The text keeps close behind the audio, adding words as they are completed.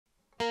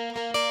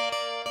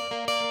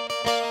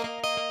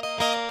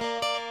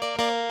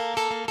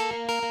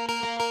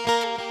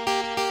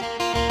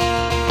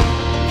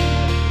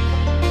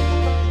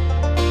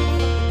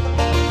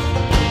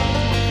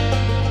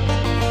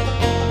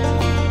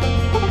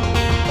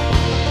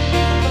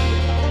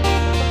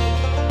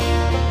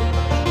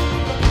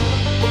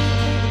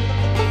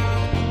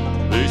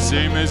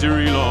say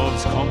misery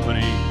loves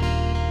company.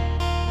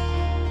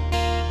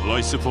 Well,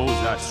 I suppose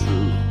that's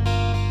true.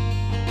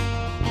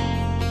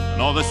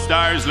 And all the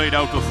stars laid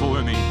out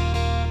before me,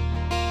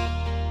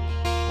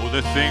 oh,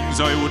 the things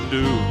I wouldn't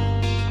do.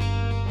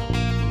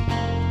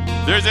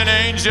 There's an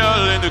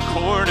angel in the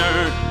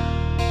corner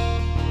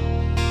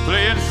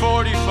playing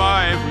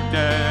 45 with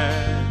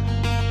death.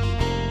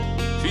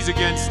 If he's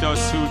against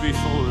us, who'll be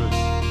for us?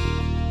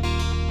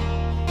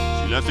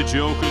 She left the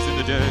jokers in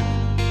the dead.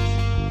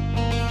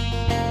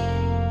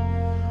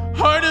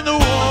 Heart in the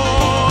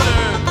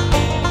water,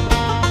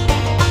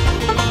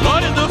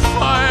 blood in the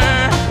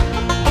fire.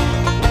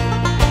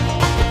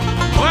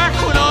 Back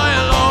when I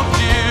loved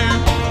you,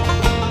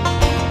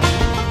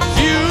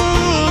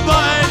 fueled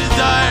by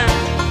desire.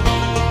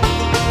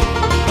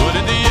 But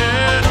in the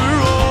end we're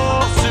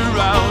all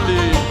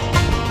surrounded.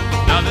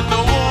 Now that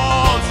the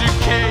walls are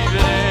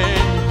caving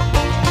in,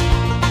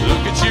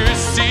 look at your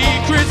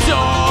secrets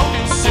all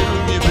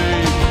consume you,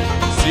 babe.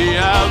 See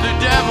how the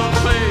devil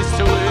plays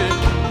to win.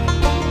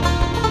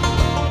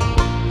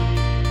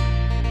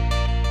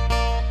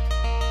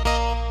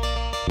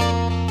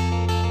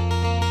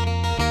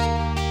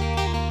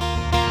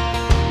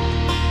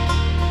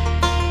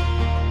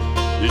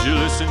 Did you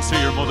listen to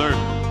your mother?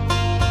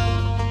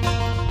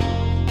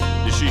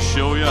 Did she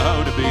show you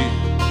how to be?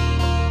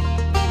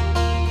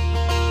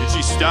 Did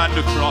she stand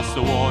across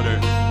the water?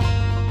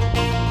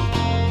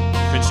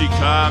 Can she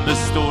calm the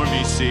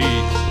stormy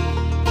seas?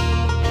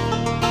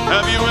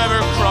 Have you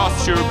ever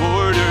crossed your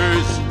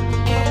borders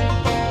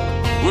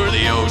where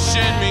the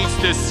ocean meets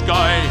the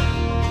sky?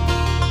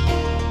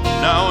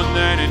 Now and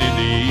then and in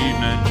the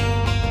evening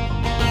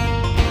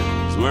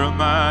is where a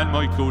man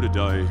might go to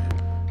die.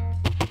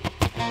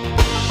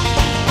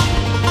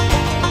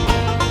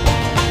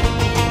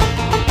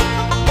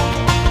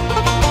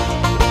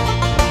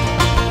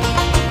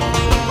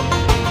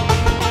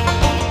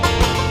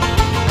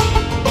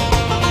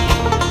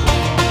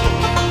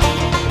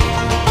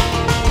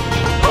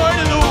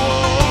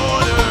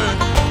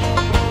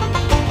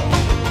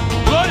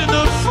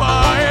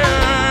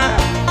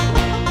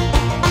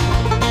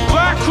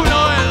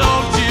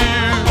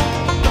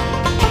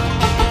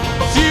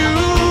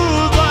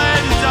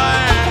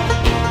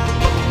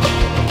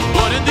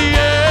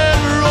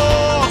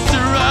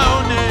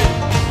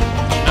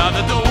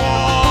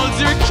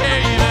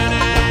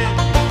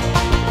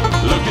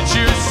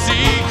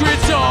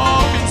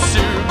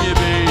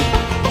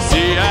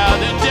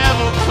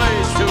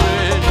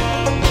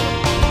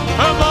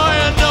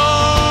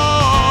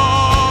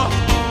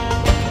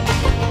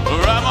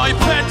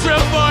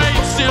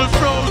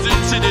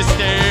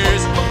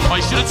 I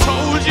should have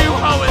told you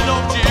how I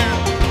loved you.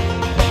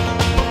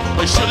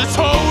 I should have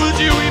told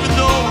you